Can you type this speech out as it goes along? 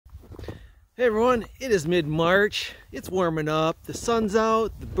Hey everyone, it is mid-March, it's warming up, the sun's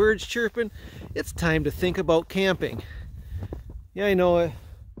out, the birds chirping. It's time to think about camping. Yeah, I know it.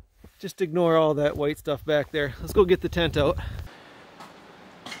 Just ignore all that white stuff back there. Let's go get the tent out.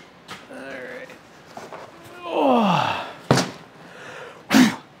 Alright. Oh.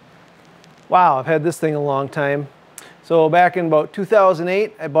 Wow, I've had this thing a long time. So back in about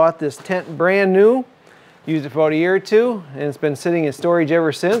 2008, I bought this tent brand new. Used it for about a year or two, and it's been sitting in storage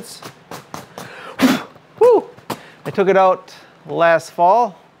ever since. Woo! I took it out last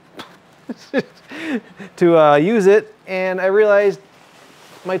fall to use it, and I realized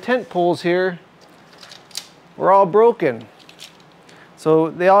my tent poles here were all broken.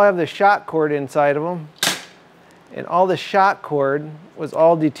 So they all have the shock cord inside of them, and all the shock cord was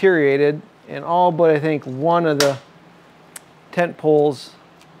all deteriorated, and all but I think one of the tent poles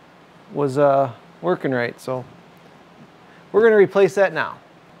was working right. So we're going to replace that now.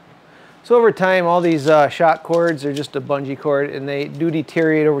 So over time, all these shock cords are just a bungee cord, and they do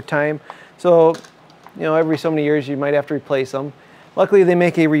deteriorate over time. So, you know, every so many years you might have to replace them. Luckily, they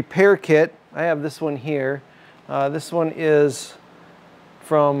make a repair kit. I have this one here. This one is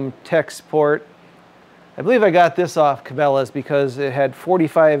from Tech Support. I believe I got this off Cabela's because it had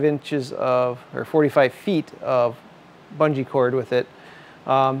 45 inches of, or 45 feet of bungee cord with it.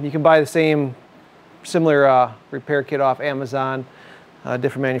 You can buy the same similar repair kit off Amazon.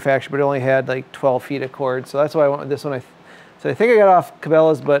 Different manufacturer, but it only had like 12 feet of cord, so that's why I went with this one. So I think I got off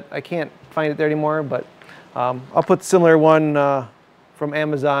Cabela's, but I can't find it there anymore. But I'll put the similar one from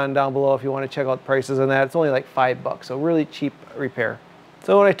Amazon down below if you want to check out the prices on that. It's only like $5, so really cheap repair.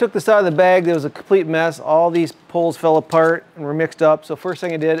 So when I took this out of the bag, there was a complete mess. All these poles fell apart and were mixed up. So first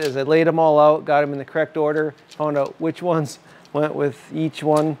thing I did is I laid them all out, got them in the correct order, found out which ones went with each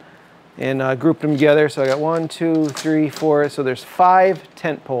one, and grouped them together. So I got 1, 2, 3, 4, so there's 5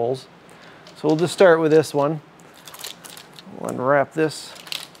 tent poles. So we'll just start with this one. We'll unwrap this.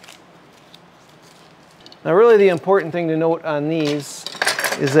 Now really the important thing to note on these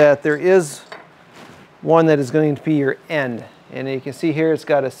is that there is one that is going to be your end. And you can see here it's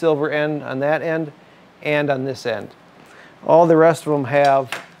got a silver end on that end and on this end. All the rest of them have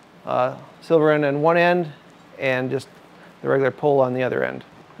silver end on one end and just the regular pole on the other end.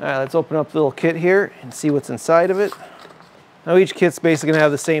 All right, let's open up the little kit here and see what's inside of it. Now each kit's basically gonna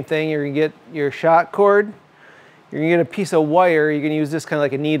have the same thing. You're gonna get your shock cord. You're gonna get a piece of wire. You're gonna use this kind of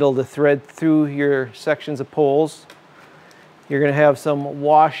like a needle to thread through your sections of poles. You're gonna have some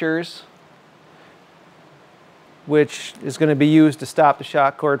washers, which is gonna be used to stop the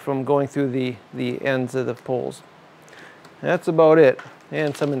shock cord from going through the ends of the poles. That's about it,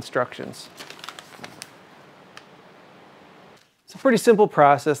 and some instructions. It's a pretty simple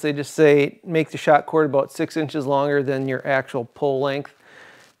process. They just say make the shock cord about 6 inches longer than your actual pole length.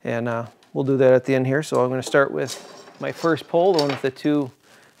 And we'll do that at the end here. So I'm going to start with my first pole, the one with the 2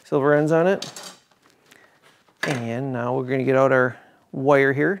 silver ends on it. And now we're going to get out our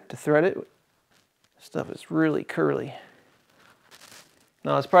wire here to thread it. This stuff is really curly.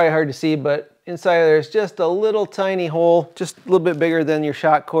 Now it's probably hard to see, but inside there's just a little tiny hole, just a little bit bigger than your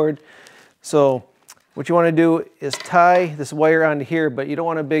shock cord. So what you want to do is tie this wire onto here, but you don't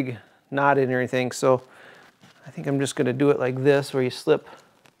want a big knot in or anything. So I think I'm just going to do it like this, where you slip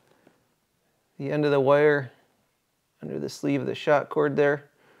the end of the wire under the sleeve of the shock cord there.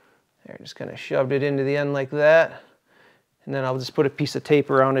 There, just kind of shoved it into the end like that. And then I'll just put a piece of tape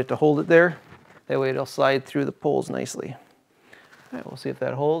around it to hold it there. That way it'll slide through the poles nicely. All right, we'll see if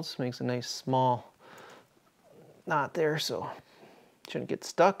that holds. Makes a nice small knot there, so it shouldn't get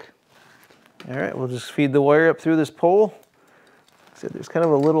stuck. All right, we'll just feed the wire up through this pole. So there's kind of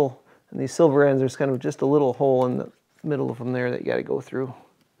a little, in these silver ends, there's kind of just a little hole in the middle of them there that you got to go through.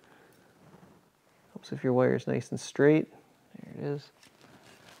 Helps if your wire is nice and straight. There it is.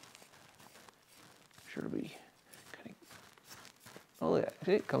 Sure it'll be kind of, oh yeah,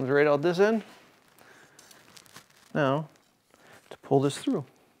 see, it comes right out this end. Now, to pull this through.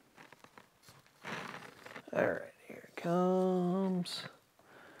 All right, here it comes.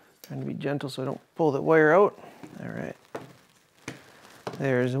 Trying to be gentle so I don't pull the wire out. All right,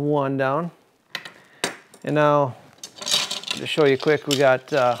 there's one down. And now, to show you quick, we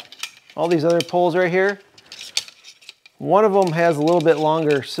got all these other poles right here. One of them has a little bit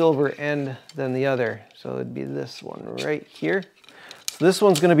longer silver end than the other. So it'd be this one right here. So this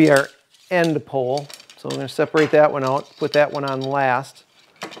one's gonna be our end pole. So I'm gonna separate that one out, put that one on last.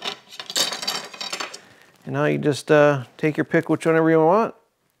 And now you just take your pick whichever you want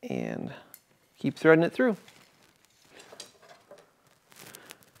and keep threading it through.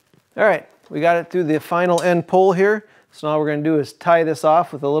 All right, we got it through the final end pole here. So now what we're going to do is tie this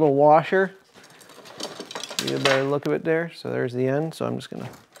off with a little washer. get a better look of it there. So there's the end. So I'm just gonna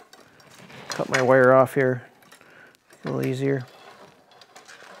cut my wire off here a little easier.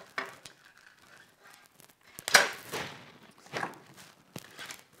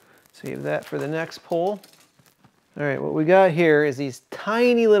 Save that for the next pole. All right, what we got here is these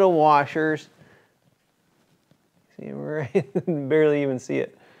tiny little washers. See, right, barely even see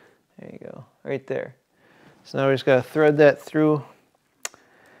it. There you go, right there. So now we just gotta thread that through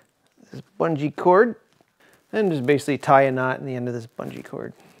this bungee cord and just basically tie a knot in the end of this bungee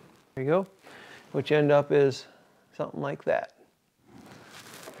cord. There you go. What you end up is something like that.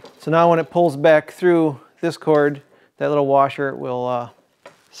 So now when it pulls back through this cord, that little washer will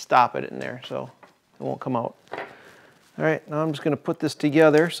stop it in there, so it won't come out. All right, now I'm just going to put this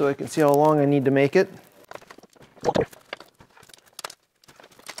together so I can see how long I need to make it.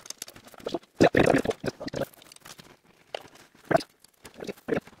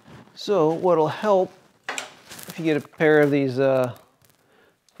 So what'll help, if you get a pair of these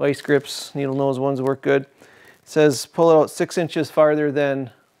vice grips, needle nose ones work good. It says pull it out 6 inches farther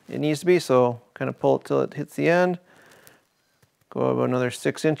than it needs to be, so kind of pull it till it hits the end. Go about another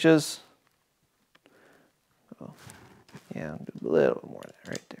 6 inches. Oh, yeah, a little bit more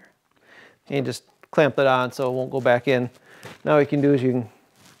right there. And just clamp it on so it won't go back in. Now what you can do is you can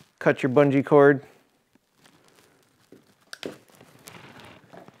cut your bungee cord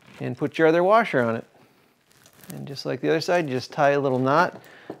and put your other washer on it. And just like the other side, you just tie a little knot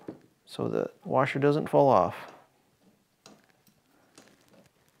so the washer doesn't fall off.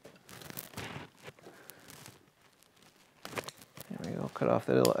 There we go, cut off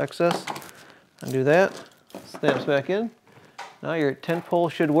that little excess, undo that, snaps back in. Now your tent pole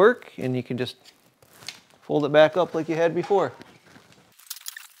should work, and you can just fold it back up like you had before.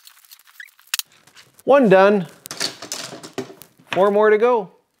 One done, 4 more to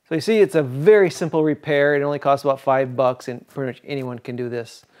go. So you see, it's a very simple repair. It only costs about $5, and pretty much anyone can do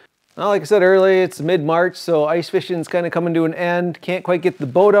this. Now, like I said earlier, it's mid-March, so ice fishing's kind of coming to an end. Can't quite get the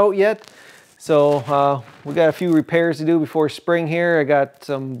boat out yet. So we got a few repairs to do before spring here. I got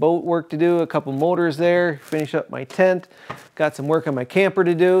some boat work to do, a couple motors there, finish up my tent. Got some work on my camper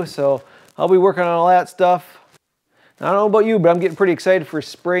to do, so I'll be working on all that stuff. I don't know about you, but I'm getting pretty excited for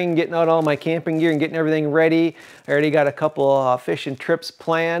spring, getting out all my camping gear and getting everything ready. I already got a couple fishing trips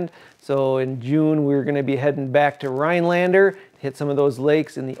planned. So in June, we're gonna be heading back to Rhinelander, hit some of those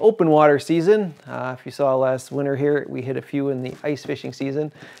lakes in the open water season. If you saw last winter here, we hit a few in the ice fishing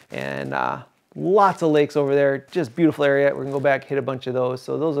season. And lots of lakes over there, just beautiful area. We're gonna go back, hit a bunch of those.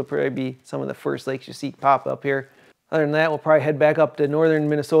 So those will probably be some of the first lakes you see pop up here. Other than that, we'll probably head back up to northern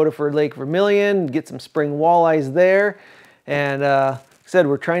Minnesota for Lake Vermilion, get some spring walleyes there. And like I said,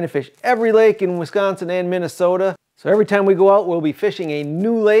 we're trying to fish every lake in Wisconsin and Minnesota. So every time we go out, we'll be fishing a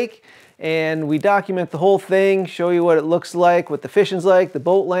new lake, and we document the whole thing, show you what it looks like, what the fishing's like, the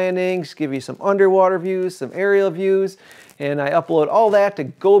boat landings, give you some underwater views, some aerial views, and I upload all that to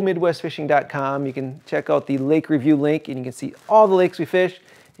GoMidwestFishing.com. You can check out the lake review link, and you can see all the lakes we fish.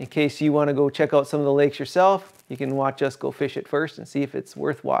 In case you want to go check out some of the lakes yourself, you can watch us go fish it first and see if it's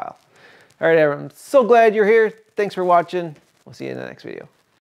worthwhile. All right, everyone, I'm so glad you're here. Thanks for watching. We'll see you in the next video.